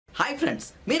Hi friends,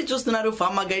 మీరు చూస్తున్నారు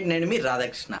pharma guide. నేను మీ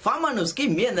రాధాకృష్ణ. ఫార్మా న్యూస్ కి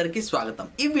మీ అందరికీ స్వాగతం.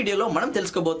 ఈ వీడియోలో మనం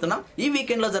తెలుసుకోబోతున్నాం ఈ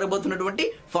వీకెండ్ లో జరగబోతున్నటువంటి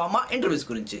ఫార్మా ఇంటర్వ్యూస్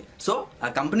గురించి. సో ఆ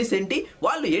కంపెనీస్ ఏంటి,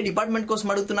 వాళ్ళు ఏ డిపార్ట్మెంట్ కోసం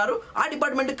అడుగుతున్నారు, ఆ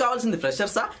డిపార్ట్మెంట్ కి కావాల్సింది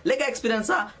ఫ్రెషర్సా లేక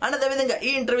ఎక్స్పీరియన్సా, అండ్ అదే విధంగా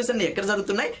ఈ ఇంటర్వ్యూస్ అన్ని ఎక్కడ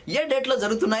జరుగుతున్నాయి, ఏ డేట్ లో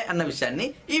జరుగుతున్నాయి అన్న విషయాన్ని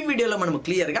ఈ వీడియోలో మనం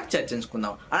క్లియర్ గా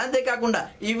చర్చించుకుందాం. అంతేకాకుండా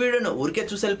ఈ వీడియోను ఊరికే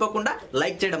చూసి వెళ్ళిపోకుండా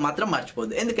లైక్ చేయడం మాత్రం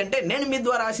మర్చిపోద్దు, ఎందుకంటే నేను మీ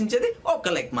ద్వారా ఆశించేది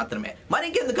ఒక్క లైక్ మాత్రమే. మరి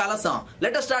ఇంకెందుకు ఆలస్యం,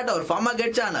 let us start our pharma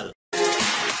guide channel.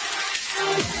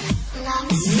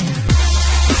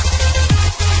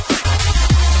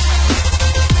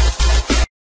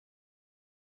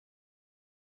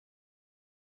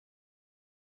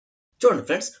 చూడండి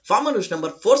ఫ్రెండ్స్, ఫార్మా న్యూస్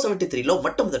నెంబర్ 473 లో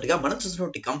మొట్టమొదటిగా మనం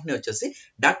చూసినటువంటి కంపెనీ వచ్చేసి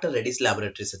డాక్టర్ రెడ్డిస్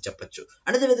ల్యాబొరేటరీస్ అని చెప్పొచ్చు.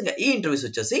 అండ్ అదే విధంగా ఈ ఇంటర్వ్యూస్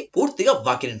వచ్చేసి పూర్తిగా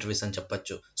వాకిన్ ఇంటర్వ్యూస్ అని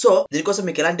చెప్పొచ్చు. సో దీనికోసం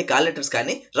మీకు ఎలాంటి కాల్ లెటర్స్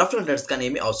కానీ రఫ్ లెటర్స్ కానీ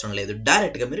ఏమీ అవసరం లేదు,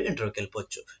 డైరెక్ట్ గా మీరు ఇంటర్వ్యూకి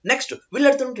వెళ్ళిపోవచ్చు. నెక్స్ట్ వీళ్ళు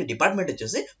అడుగుతున్న డిపార్ట్మెంట్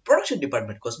వచ్చేసి ప్రొడక్షన్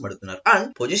డిపార్ట్మెంట్ కోసం అడుగుతున్నారు. అండ్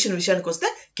పొజిషన్ విషయానికి వస్తే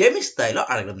కెమిస్ట్ స్థాయిలో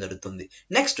అడగడం జరుగుతుంది.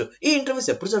 నెక్స్ట్ ఈ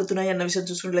ఇంటర్వ్యూస్ ఎప్పుడు జరుగుతున్నాయి అన్న విషయం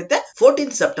చూసుకున్నట్లయితే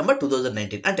 14th September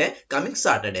 2019 అంటే కమింగ్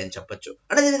సాటర్డే అని చెప్పొచ్చు.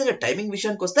 అండ్ అదే విధంగా టైమింగ్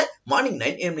విషయానికి వస్తే మార్నింగ్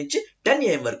 9 AM నుంచి 10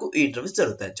 AM వరకు ఈ ఇంటర్వ్యూస్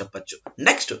జరుగుతాయని చెప్పొచ్చు.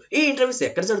 నెక్స్ట్ ఈ ఇంటర్వ్యూస్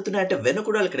ఎక్కడ జరుగుతున్నాయి అంటే వెను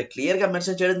కూడా ఇక్కడ క్లియర్ గా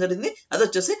మెన్షన్ చేయడం జరిగింది. అది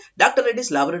వచ్చేసి doctor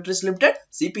Reddy's laboratories limited,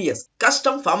 CPS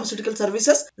custom pharmaceutical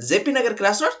services, JP Nagar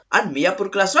cross roads and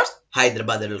Miyapur cross roads,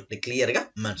 Hyderabad clear గా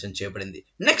మెన్షన్ చేయబడింది.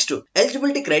 నెక్స్ట్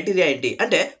ఎలిజిబిలిటీ క్రైటీరియా ఏంటి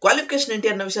అంటే క్వాలిఫికేషన్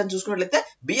ఏంటి అన్న విషయాన్ని చూసుకున్నట్లయితే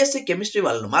బీఎస్సీ కెమిస్ట్రీ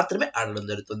వాళ్ళని మాత్రమే అడగడం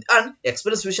జరుగుతుంది. అండ్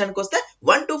ఎక్స్పీరియన్స్ విషయానికి వస్తే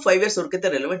 1 to 5 years వరకైతే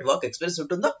రెలవెంట్ వర్క్ ఎక్స్పీరియన్స్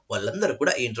ఉంటుందో వాళ్ళందరూ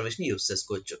కూడా ఈ ఇంటర్వ్యూస్ ని యూస్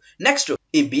చేసుకోవచ్చు. నెక్స్ట్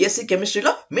ఈ బీఎస్సీ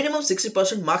కెమిస్ట్రీలో మినిమం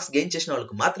 60% మార్క్స్ గెయిన్ చేసిన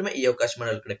వాళ్ళకి మాత్రమే ఈ అవకాశం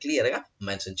ఇక్కడ క్లియర్ గా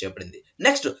మెన్షన్ చేయబడింది.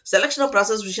 నెక్స్ట్ సెలక్షన్ ఆఫ్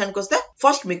ప్రాసెస్ విషయానికి వస్తే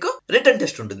ఫస్ట్ మీకు రిటన్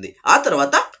టెస్ట్ ఉంటుంది, ఆ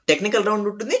తర్వాత టెక్నికల్ రౌండ్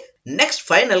ఉంటుంది, నెక్స్ట్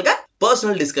ఫైనల్ గా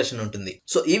పర్సనల్ డిస్కషన్ ఉంటుంది.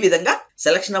 సో ఈ విధంగా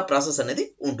సెలక్షన్ ఆఫ్ ప్రాసెస్ అనేది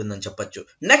ఉంటుందని చెప్పొచ్చు.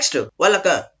 నెక్స్ట్ వాళ్ళక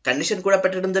కండిషన్ కూడా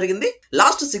పెట్టడం జరిగింది.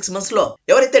 లాస్ట్ 6 months లో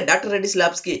ఎవరైతే డాక్టర్ రెడ్డిస్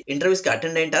ల్యాబ్స్ కి ఇంటర్వ్యూస్ కి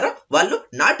అటెండ్ అయ్యారో వాళ్ళు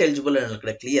నాట్ ఎలిజిబుల్ అని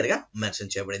ఇక్కడ క్లియర్ గా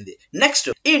మెన్షన్ చేయబడింది. నెక్స్ట్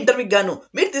ఈ ఇంటర్వ్యూకి గాను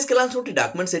మీరు తీసుకెళ్లాల్సిన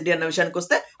డాక్యుమెంట్స్ ఏంటి అన్న విషయానికి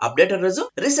వస్తే updated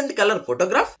resume, recent colour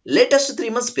photograph, latest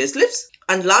 3 months pay slips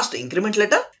and last increment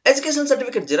letter, education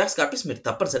certificate xerox copies మీరు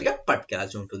తప్పనిసరిగా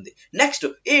పట్టుకెళ్లాల్సి ఉంటుంది. నెక్స్ట్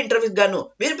ఈ ఇంటర్వ్యూకి గాను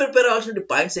మీరు ప్రిపేర్ అవ్వాల్సిన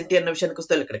పాయింట్స్ ఏంటి అన్న విషయానికి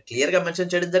వస్తే ఇక్కడ క్లియర్ గా మెన్షన్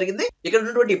చేయడం జరిగింది. ఇక్కడ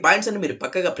ఉన్నటువంటి పాయింట్స్ అని మీరు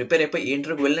పక్కగా ప్రిపేర్ అయిపోయి ఈ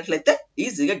ఇంటర్వ్యూకి వెళ్ళినట్లయితే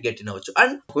ఈజీగా గెట్ ఇన్ అవ్వచ్చు.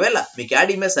 అండ్ ఒకవేళ మీకు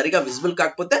యాడ్ ఇమేజ్ సరిగా విజిబుల్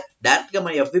కాకపోతే డైరెక్ట్ గా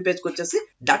మన FB పేజ్ కి వచ్చేసి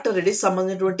డాక్టర్ రెడ్డిస్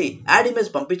సంబంధించినటువంటి యాడ్ ఇమేజ్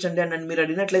పంపించండి అని మీరు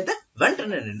అడిగినట్లయితే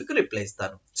వెంటనే నేను రిప్లై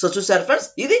ఇస్తాను. సో చూసారు ఫ్రెండ్స్,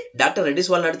 ఇది డాక్టర్ రెడ్డిస్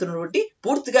వాళ్ళు అడుగుతున్నటువంటి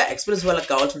పూర్తిగా ఎక్స్పీరియన్స్ వాళ్ళకి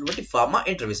కావాల్సినటువంటి ఫార్మా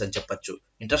ఇంటర్వ్యూస్ అని చెప్పొచ్చు.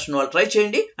 ఇంట్రెస్ట్ ఉన్న వాళ్ళు ట్రై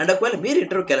చేయండి. అండ్ ఒకవేళ మీరు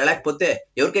ఇంటర్వ్యూకి వెళ్ళలేకపోతే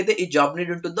ఎవరికైతే ఈ జాబ్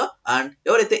నీడ్ ఉంటుందో అండ్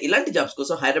ఎవరైతే ఇలాంటి జాబ్స్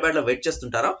కోసం హైదరాబాద్ లో వెయిట్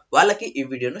చేస్తుంటారో వాళ్ళకి ఈ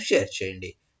వీడియోను షేర్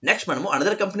చేయండి. నెక్స్ట్ మనము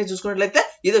అనదర్ కంపెనీ చూసుకున్నట్లయితే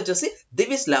ఇది వచ్చేసి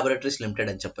దివిస్ ల్యాబొరేటరీస్ లిమిటెడ్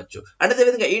అని చెప్పొచ్చు. అండ్ అదే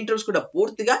విధంగా ఈ ఇంటర్వ్యూస్ కూడా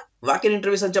పూర్తిగా వాకిన్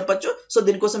ఇంటర్వ్యూస్ అని చెప్పొచ్చు. సో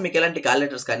దీనికోసం మీకు ఎలాంటి కాల్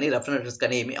లెటర్స్ కానీ రఫ్ లెటర్స్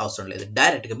కానీ ఏమీ అవసరం లేదు,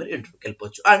 డైరెక్ట్ గా మీరు ఇంటర్వ్యూకి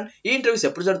వెళ్ళిపోవచ్చు. అండ్ ఈ ఇంటర్వ్యూస్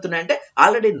ఎప్పుడు జరుగుతున్నాయంటే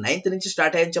ఆల్రెడీ 9th నుంచి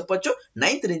స్టార్ట్ అయ్యని చెప్పొచ్చు.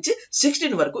 9th నుంచి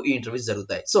 16 వరకు ఈ ఇంటర్వ్యూస్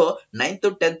జరుగుతాయి. So 9th,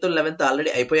 10th, 11th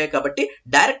already అయిపోయాయి కాబట్టి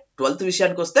డైరెక్ట్ 12th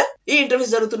విషయానికి వస్తే ఈ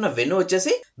ఇంటర్వ్యూస్ జరుగుతున్న వెన్యూ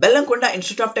వచ్చేసి Bellamkonda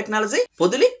institute of technology,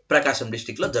 Podili, Prakasam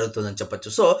district లో జరుగుతుందని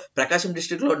చెప్పొచ్చు. సో ప్రకాశం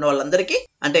డిస్ట్రిక్ట్ లో ఉన్న వాళ్ళందరికీ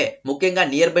అంటే ముఖ్యంగా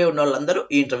నియర్ బై ఉన్న వాళ్ళందరూ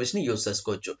ఈ ఇంటర్వ్యూస్ ని యూజ్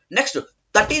చేసుకోవచ్చు. నెక్స్ట్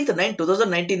 13th 9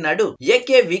 2019 నాడు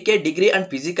AK degree and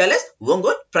PG college,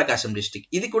 Ongole, Prakasam district,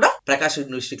 ఇది కూడా ప్రకాశం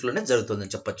డిస్ట్రిక్ట్ లోనే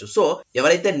జరుగుతుందని చెప్పొచ్చు. సో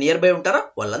ఎవరైతే నియర్ బై ఉంటారో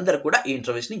వాళ్ళందరూ కూడా ఈ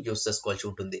ఇంటర్వ్యూస్ ని యూజ్ చేసుకోవాల్సి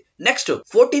ఉంటుంది. నెక్స్ట్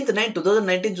 14th 9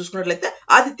 2019 చూసుకున్నట్లయితే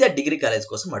ఆదిత్య డిగ్రీ కాలేజ్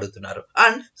కోసం అడుగుతున్నారు.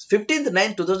 అండ్ 15th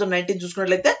 9 2019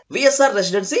 చూసుకున్నట్లయితే VSR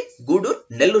residency, Gudur,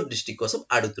 Nellore district కోసం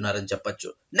అడుగుతున్నారని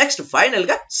చెప్పొచ్చు. నెక్స్ట్ ఫైనల్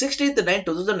గా 16th 9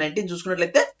 2019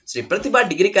 చూసుకున్నట్లయితే శ్రీ ప్రతిభా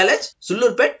డిగ్రీ కాలేజ్,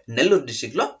 సుల్లూరుపేట్, నెల్లూరు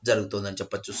డిస్ట్రిక్ట్ లో జరుగుతుందని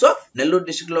చెప్పొచ్చు. సో నెల్లూరు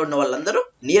డిస్ట్రిక్ట్ లో ఉన్న వాళ్ళందరూ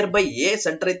నియర్ బై ఏ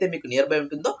సెంటర్ అయితే మీకు నియర్ బై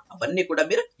ఉంటుందో అవన్నీ కూడా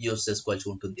మీరు యూజ్ చేసుకోవాల్సి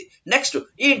ఉంటుంది. నెక్స్ట్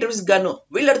ఈ ఇంటర్వ్యూస్ గాను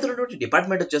వీళ్ళు అడుగుతున్నటువంటి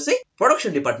డిపార్ట్మెంట్ వచ్చేసి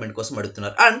ప్రొడక్షన్ డిపార్ట్మెంట్ కోసం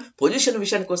అడుగుతున్నారు. అండ్ పొజిషన్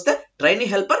విషయానికి వస్తే ట్రైనీ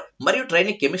హెల్పర్ మరియు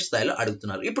ట్రైనీ కెమిస్ట్ స్థాయిలో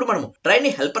అడుగుతున్నారు. ఇప్పుడు మనము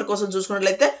ట్రైనీ హెల్పర్ కోసం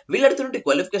చూసుకున్నట్లయితే వీళ్ళు అడుగుతున్న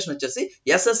క్వాలిఫికేషన్ వచ్చేసి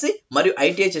SSC మరియు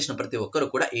ITI చేసిన ప్రతి ఒక్కరు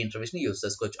కూడా ఈ ఇంటర్వ్యూస్ ని యూజ్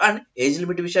చేసుకోవచ్చు. అండ్ ఏజ్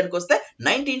లిమిట్ విషయానికి వస్తే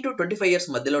 19 to 25 years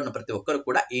మధ్యలో ఉన్న ప్రతి ఒక్కరు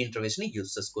కూడా ఈ ఇంటర్వ్యూస్ ని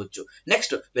యూజ్ చేసుకోవచ్చు.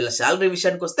 నెక్స్ట్ వీళ్ళ శాలరీ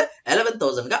విషయానికి వస్తే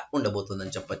 11,000 గా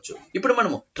ఉండబోతుందని చెప్పొచ్చు. ఇప్పుడు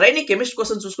మనము ట్రైనీ కెమిస్ట్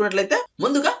కోసం చూసుకున్నట్లయితే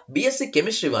ముందుగా బీఎస్సీ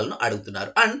కెమిస్ట్రీ వాళ్ళను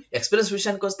అడుగుతున్నారు. అండ్ ఎక్స్పీరియన్స్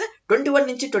విషయానికి వస్తే 21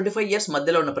 నుంచి 25 years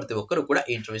మధ్యలో ఉన్న ప్రతి ఒక్కరు కూడా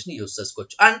ఈ ఇంటర్వ్యూస్ ని యూజ్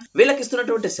చేసుకోవచ్చు. అండ్ వీళ్ళకి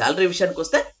ఇస్తున్నటువంటి శాలరీ విషయానికి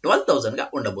వస్తే 12,000 గా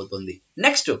ఉండబోతుంది.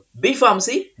 నెక్స్ట్ బి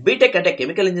ఫార్మసీ, బీటెక్ అంటే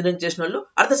కెమికల్ ఇంజనీరింగ్ చేసిన వాళ్ళు,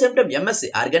 at the same time MSc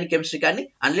organic chemistry కానీ,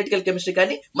 అనలిటికల్ కెమిస్ట్రీ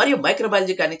కానీ మరియు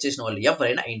మైక్రోబయాలజీ కానీ చేసిన వాళ్ళు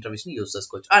ఎవరైనా ఈ ఇంటర్వ్యూస్ ని యూజ్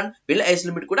చేసుకోవచ్చు. అండ్ వీళ్ళ ఏజ్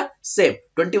లిమిట్ కూడా సేమ్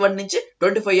 21 నుంచి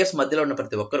 25 years మధ్యలో ఉన్న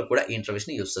ప్రతి ఒక్కరు కూడా ఈ ఇంటర్వ్యూస్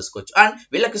ని యూజ్ చేసుకోవచ్చు. అండ్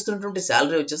వీళ్ళకి ఇస్తున్నటువంటి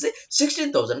శాలరీ వచ్చేసి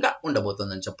 16,000 గా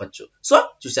ఉండబోతుందని చెప్పొచ్చు. సో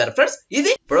చూసారు చూసారు ఫ్రెండ్స్,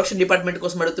 ఇది ప్రొడక్షన్ డిపార్ట్మెంట్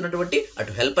కోసం అడుగుతున్నటువంటి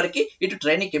అటు హెల్పర్ కి ఇటు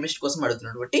ట్రైనింగ్ కెమిస్ట్ కోసం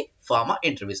అడుగుతున్నటువంటి ఫార్మా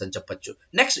ఇంటర్వ్యూస్ అని చెప్పొచ్చు.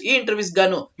 నెక్స్ట్ ఈ ఇంటర్వ్యూస్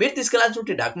గాను మీరు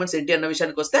తీసుకెళ్లాల్సిన డాక్యుమెంట్స్ ఏంటి అన్న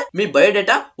విషయానికి వస్తే మీ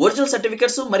బయోడేటా, ఒరిజినల్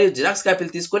సర్టిఫికెట్స్ మరియు జిరాక్స్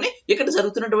కాపీలు తీసుకొని ఇక్కడ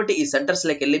జరుగుతున్నటువంటి ఈ సెంటర్స్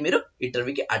లోకి వెళ్ళి మీరు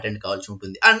ఇంటర్వ్యూకి అటెండ్ కావాల్సి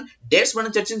ఉంటుంది. అండ్ డేట్స్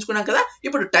మనం చర్చించుకున్నాం కదా.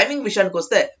 ఇప్పుడు టైమింగ్ విషయానికి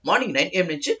వస్తే మార్నింగ్ 9 AM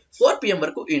నుంచి 4 PM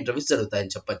వరకు ఈ ఇంటర్వ్యూస్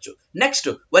జరుగుతాయని చెప్పొచ్చు. నెక్స్ట్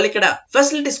వాళ్ళు ఇక్కడ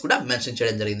ఫెసిలిటీస్ కూడా మెన్షన్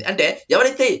చేయడం జరిగింది. అంటే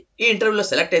ఎవరైతే ఈ ఇంటర్వ్యూలో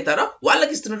సెలెక్ట్ అవుతారో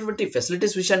వాళ్ళకి ఇస్తున్నటువంటి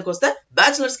ఫెసిలిటీస్ విషయానికి వస్తే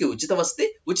బ్యాచిలర్స్ కి ఉచిత వసతి,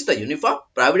 ఉచిత యూనిఫామ్,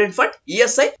 ప్రావిడెంట్ ఫండ్,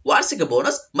 ఈఎస్ఐ, వార్షిక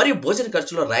బోనస్ మరియు భోజన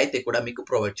ఖర్చులో రాయితీ కూడా మీకు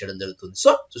ప్రొవైడ్ చేయడం జరుగుతుంది.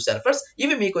 సో చూసారు ఫ్రెండ్స్,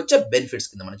 ఇవి మీకు వచ్చే బెనిఫిట్స్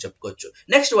కింద మనం చెప్పుకోవచ్చు.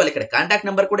 నెక్స్ట్ వాళ్ళు ఇక్కడ కాంటాక్ట్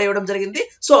నెంబర్ కూడా ఇవ్వడం జరిగింది.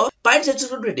 సో పాయింట్స్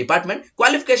వచ్చేటువంటి డిపార్ట్మెంట్,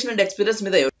 క్వాలిఫికేషన్ అండ్ ఎక్స్పీరియన్స్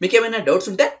మీద మీకు ఏమైనా డౌట్స్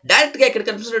ఉంటే డైరెక్ట్ గా ఇక్కడ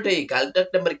కనిపిస్తున్న ఈ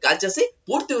కాంటాక్ట్ నెంబర్ కి కాల్ చేసి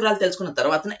పూర్తి వివరాలు తెలుసుకున్న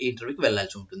తర్వాత ఈ ఇంటర్వ్యూకి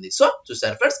వెళ్లాల్సి ఉంటుంది. సో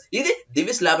చూసారు ఫ్రెండ్స్, ఇది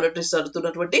దివిస్ లాబొరేటరీస్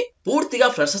జరుగుతున్నటువంటి పూర్తిగా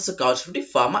ఫ్రెషర్స్ కావాల్సినటువంటి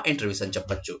ఫార్మా ఇంటర్వ్యూస్ అని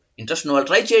చెప్పొచ్చు. ఇంట్రెస్ట్ ఉన్న వాళ్ళు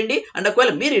ట్రై చేయండి. అండ్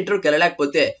ఒకవేళ మీరు ఇంటర్వ్యూకి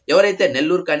వెళ్ళలేకపోతే ఎవరైతే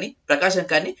నెల్లూరు కానీ, ప్రకాశం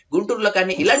కానీ, గుంటూరులో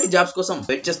కానీ ఇలాంటి జాబ్స్ కోసం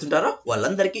వెయిట్ చేస్తుంటారో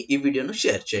వాళ్ళందరికీ ఈ వీడియోను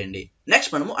షేర్ చేయండి.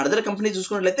 నెక్స్ట్ మనము అనదర్ కంపెనీ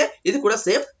చూసుకున్నట్లయితే ఇది కూడా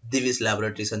సేమ్ దివిస్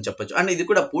లాబొరేటరీస్ అని చెప్పొచ్చు. అండ్ ఇది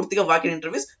కూడా పూర్తిగా వాకిన్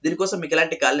ఇంటర్వ్యూస్. దీనికోసం మీకు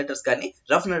ఎలాంటి కాల్ లెటర్స్ కానీ,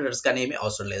 రఫ్ లెటర్స్ కానీ ఏమీ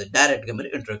అవసరం లేదు. డైరెక్ట్ గా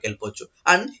మీరు ఇంటర్వ్యూకి వెళ్ళిపోవచ్చు.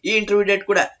 అండ్ ఈ ఇంటర్వ్యూ డేట్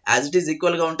కూడా యాజ్ ఇట్ ఈస్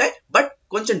ఈక్వల్ గా ఉంటాయి, బట్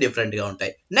కొంచెం డిఫరెంట్ గా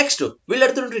ఉంటాయి. నెక్స్ట్ వీళ్ళు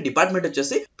అడుగుతున్న డిపార్ట్మెంట్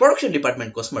వచ్చేసి ప్రొడక్షన్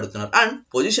డిపార్ట్మెంట్ కోసం అడుగుతున్నారు. అండ్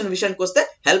పొజిషన్ విషయానికి వస్తే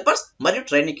హెల్పర్స్ మరియు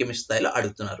ట్రైనింగ్ కెమిస్ట్ స్థాయిలో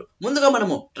అడుగుతున్నారు. ముందుగా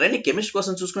మనము ట్రైనింగ్ కెమిస్ట్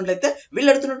కోసం చూసుకున్నట్లయితే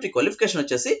వీళ్ళు అడుగుతున్న క్వాలిఫికేషన్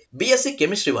వచ్చేసి బీఎస్సీ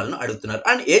కెమిస్ట్రీ వాళ్ళను అడుగుతున్నారు.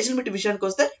 అండ్ ఏజ్ లిమిట్ విషయానికి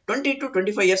వస్తే 20 to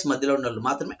 25 years మధ్యలో ఉన్న వాళ్ళు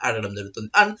మాత్రమే అడగడం జరుగుతుంది.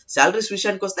 అండ్ సాలరీస్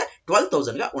విషయానికి వస్తే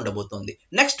 12,000 గా ఉండబోతోంది.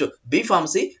 Next B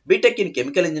pharmacy, BTech in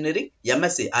chemical engineering,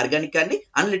 MSc organic కానీ,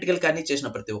 అనలిటికల్ కానీ చేసిన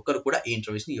ప్రతి ఒక్కరు కూడా ఈ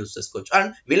ఇంటర్వ్యూస్ ని యూజ్ చేసుకోవచ్చు.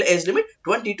 అండ్ వీళ్ళ ఏజ్ లిమిట్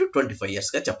 20 to 25 years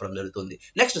గా చెప్పడం జరుగుతుంది.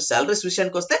 నెక్స్ట్ సాలరీస్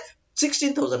విషయానికి వస్తే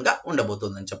 16,000 గా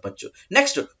ఉండబోతుందని చెప్పొచ్చు.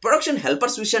 నెక్స్ట్ ప్రొడక్షన్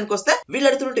హెల్పర్స్ విషయానికి వస్తే వీళ్ళు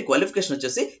అడుగుతున్న క్వాలిఫికేషన్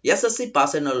వచ్చేసి ఎస్ఎస్సి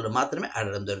పాస్ అయిన వాళ్ళు మాత్రమే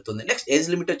అడగడం జరుగుతుంది. నెక్స్ట్ ఏజ్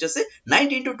లిమిట్ వచ్చేసి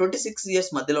 19 to 26 years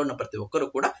మధ్యలో ఉన్న ప్రతి ఒక్కరు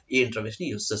కూడా ఈ ఇంటర్వ్యూస్ ని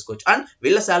యూజ్ చేసుకోవచ్చు. అండ్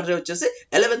వీళ్ళ సాలరీ వచ్చేసి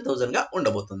 11,000 గా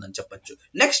ఉండబోతుందని చెప్పొచ్చు.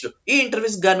 నెక్స్ట్ ఈ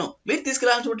ఇంటర్వ్యూస్ గాను మీరు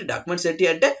తీసుకురావాల్సిన డాక్యుమెంట్స్ ఏంటి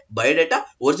అంటే బయోడేటా,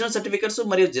 ఒరిజినల్ సర్టిఫికెట్స్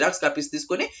మరియు జిరాక్స్ కాపీస్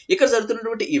తీసుకొని ఇక్కడ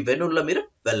జరుగుతున్నటువంటి ఈ వెన్యూల్లో మీరు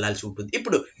వెళ్లాల్సి ఉంటుంది.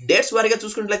 ఇప్పుడు డేట్స్ వారీగా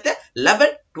చూసుకున్నట్లయితే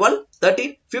 11, 12,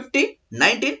 13, 15,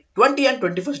 19, 20 and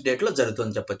 21st డేట్ లో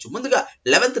జరుగుతుందని చెప్పొచ్చు. ముందుగా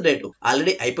 11th డేట్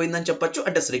ఆల్రెడీ అయిపోయిందని చెప్పొచ్చు.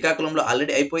 అంటే శ్రీకాకుళంలో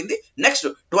ఆల్రెడీ అయిపోయింది. నెక్స్ట్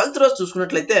 12th రోజు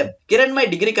చూసుకున్నట్లయితే కిరణ్మయ్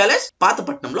డిగ్రీ కాలేజ్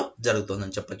పాతపట్నంలో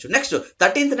జరుగుతుందని చెప్పొచ్చు. నెక్స్ట్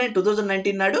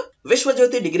 13/9/2019 నాడు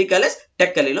విశ్వజ్యోతి డిగ్రీ కాలేజ్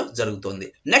టెక్కలిలో జరుగుతుంది.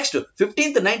 నెక్స్ట్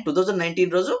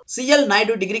 15/9/2019 రోజు సిఎల్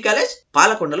నాయుడు డిగ్రీ కాలేజ్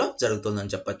పాలకొండలో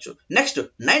జరుగుతుందని చెప్పొచ్చు. నెక్స్ట్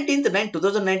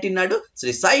 19/9/2019 నాడు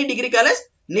Shri Sai degree college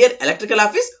near electrical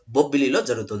office బొబ్బిలిలో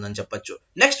జరుగుతుందని చెప్పొచ్చు.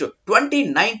 నెక్స్ట్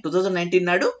 29/9/2019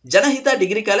 నాడు జనహిత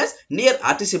degree college near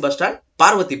RTC bus stand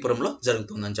పార్వతీపురంలో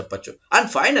జరుగుతుందని చెప్పొచ్చు. అండ్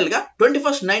ఫైనల్ గా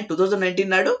 21/9/2019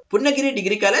 నాడు పుణ్యగిరి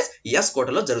డిగ్రీ కాలేజ్ ఎస్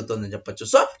కోటలో జరుగుతుందని చెప్పొచ్చు.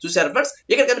 సో చూసారు ఫ్రెండ్స్,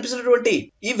 ఇక్కడ కనిపిస్తున్నటువంటి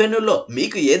ఈ వెన్యూలో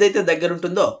మీకు ఏదైతే దగ్గర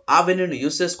ఉంటుందో ఆ వెన్యూను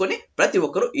యూజ్ చేసుకొని ప్రతి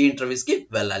ఒక్కరు ఈ ఇంటర్వ్యూస్ కి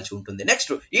వెళ్లాల్సి ఉంటుంది.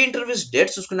 నెక్స్ట్ ఈ ఇంటర్వ్యూస్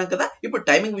డేట్ చూసుకున్నాం కదా. ఇప్పుడు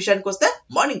టైమింగ్ విషయానికి వస్తే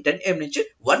మార్నింగ్ 10 AM నుంచి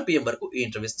 1 PM వరకు ఈ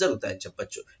ఇంటర్వ్యూస్ జరుగుతాయని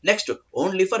చెప్పొచ్చు. Next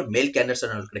only for male candidates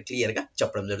అని ఇక్కడ క్లియర్ గా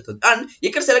చెప్పడం జరుగుతుంది. అండ్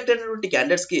ఇక్కడ సెలెక్ట్ అయినటువంటి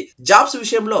క్యాండిడేట్స్ కి జాబ్స్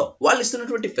విషయంలో వాళ్ళు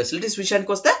ఇస్తున్నటువంటి ఫెసిలిటీస్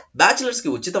విషయానికి వస్తే బ్యాచిలర్స్ కి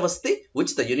ఉచిత వసతి,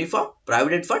 ఉచిత యూనిఫామ్,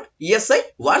 ప్రావిడెంట్ ఫండ్, ఈఎస్ఐ,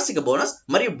 వార్షిక బోనస్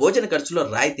మరియు భోజన ఖర్చులో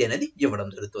రాయితీ అనేది ఇవ్వడం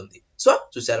జరుగుతుంది. సో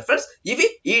చూసారు ఫ్రెండ్స్, ఇవి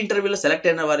ఈ ఇంటర్వ్యూలో సెలెక్ట్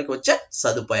అయిన వారికి వచ్చే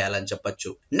సదుపాయాలని చెప్పొచ్చు.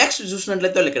 నెక్స్ట్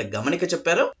చూసినట్లయితే వాళ్ళు ఇక్కడ గమనిక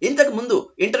చెప్పారు, ఇంతకు ముందు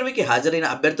ఇంటర్వ్యూకి హాజరైన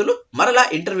అభ్యర్థులు మరలా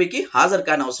ఇంటర్వ్యూకి హాజరు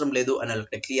కాని అవసరం లేదు అని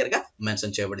ఇక్కడ క్లియర్ గా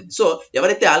మెన్షన్ చేయబడింది. సో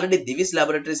ఎవరైతే ఆల్రెడీ దివిస్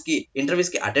లాబొరేటరీస్ కి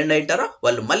ఇంటర్వ్యూస్ కి అటెండ్ అయ్యారో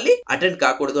వాళ్ళు మళ్ళీ అటెండ్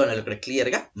కాకూడదు అని ఇక్కడ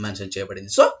క్లియర్ గా మెన్షన్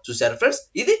చేయబడింది. సో చూసారు ఫ్రెండ్స్,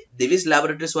 ఇది దివిస్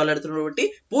లాబొరేటరీస్ వాళ్ళు అడుగుతున్నటువంటి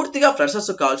పూర్తిగా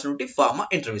ఫ్రెషర్స్ కావాల్సినటువంటి ఫార్మా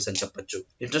ఇంటర్వ్యూస్ అని చెప్పొచ్చు.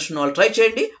 ఇంట్రెస్ట్ ఉన్న వాళ్ళు ట్రై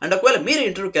చేయండి. అండ్ ఒకవేళ మీరు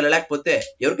ఇంటర్వ్యూకి వెళ్ళలేకపోతే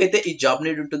ఎవరికైతే ఈ జాబ్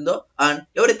నీడ్ ఉంటుందో అండ్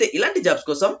ఎవరైతే ఇలాంటి జాబ్స్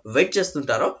కోసం వెయిట్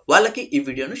చేస్తుంటారో వాళ్ళకి ఈ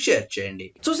వీడియోను షేర్ చేయండి.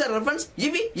 చూసారు ఫ్రెండ్స్,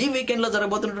 ఇవి ఈ వీకెండ్ లో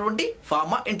జరగబోతున్నటువంటి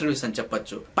ఫార్మా ఇంటర్వ్యూస్ అని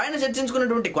చెప్పొచ్చు. పైన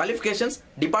చర్చించుకున్నటువంటి క్వాలిఫికేషన్స్,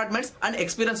 డిపార్ట్మెంట్స్ అండ్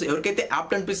ఎక్స్పీరియన్స్ ఎవరికైతే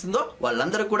యాప్ట్ అనిపిస్తుందో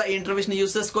వాళ్ళందరూ కూడా ఈ ఇంటర్వ్యూస్ ని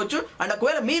యూజ్ చేసుకోవచ్చు. అండ్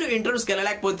ఒకవేళ మీరు ఇంటర్వ్యూస్ కి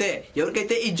వెళ్ళలేకపోతే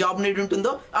ఎవరికైతే ఈ జాబ్ నీడ్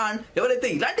ఉంటుందో అండ్ ఎవరైతే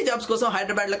ఇలాంటి జాబ్స్ కోసం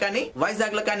హైదరాబాద్ లో కానీ,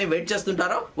 వైజాగ్ లో కానీ వెయిట్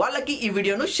చేస్తుంటారో వాళ్ళకి ఈ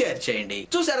వీడియోను షేర్ చేయండి.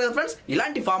 చూసారు కదా ఫ్రెండ్స్,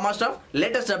 ఇలాంటి ఫార్మా స్టాఫ్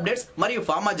లేటెస్ట్ అప్డేట్స్ మరియు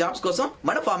ఫార్మా జాబ్స్ కోసం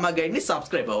మన ఫార్మా గైడ్ ని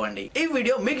సబ్స్క్రైబ్ అవ్వండి. ఈ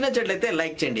వీడియో మీకు నచ్చినట్లయితే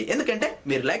లైక్ చేయండి. ఎందుకంటే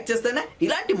మీరు లైక్ చేస్తేనే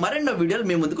ఇలాంటి మరెన్నో వీడియోలు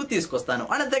మీ ముందుకు తీసుకొస్తాను.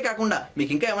 అంతేకాకుండా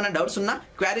మీకు ఇంకా ఏమైనా డౌట్స్ ఉన్నా,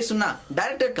 క్వారీస్ ఉన్నా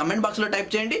డైరెక్ట్ కమెంట్ బాక్స్ లో టైప్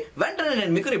చేయండి. వెంటనే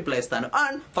నేను మీకు రిప్లై ఇస్తాను.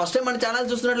 అండ్ ఫస్ట్ టైం మన ఛానల్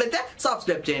చూస్తున్నట్లయితే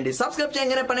సబ్స్క్రైబ్ చేయండి. సబ్స్క్రైబ్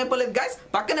చేయగానే పని అయిపోలేదు గైస్.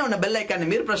 పక్కనే ఉన్న బెల్ ఐకాన్ ని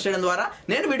మీరు ప్రెస్ చేయడం ద్వారా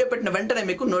నేను వీడియో పెట్టిన వెంటనే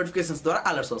మీకు నోటిఫికేషన్స్ ద్వారా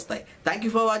అలర్ట్స్ వస్తాయి. Thank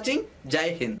you for watching. జై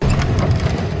హింద్.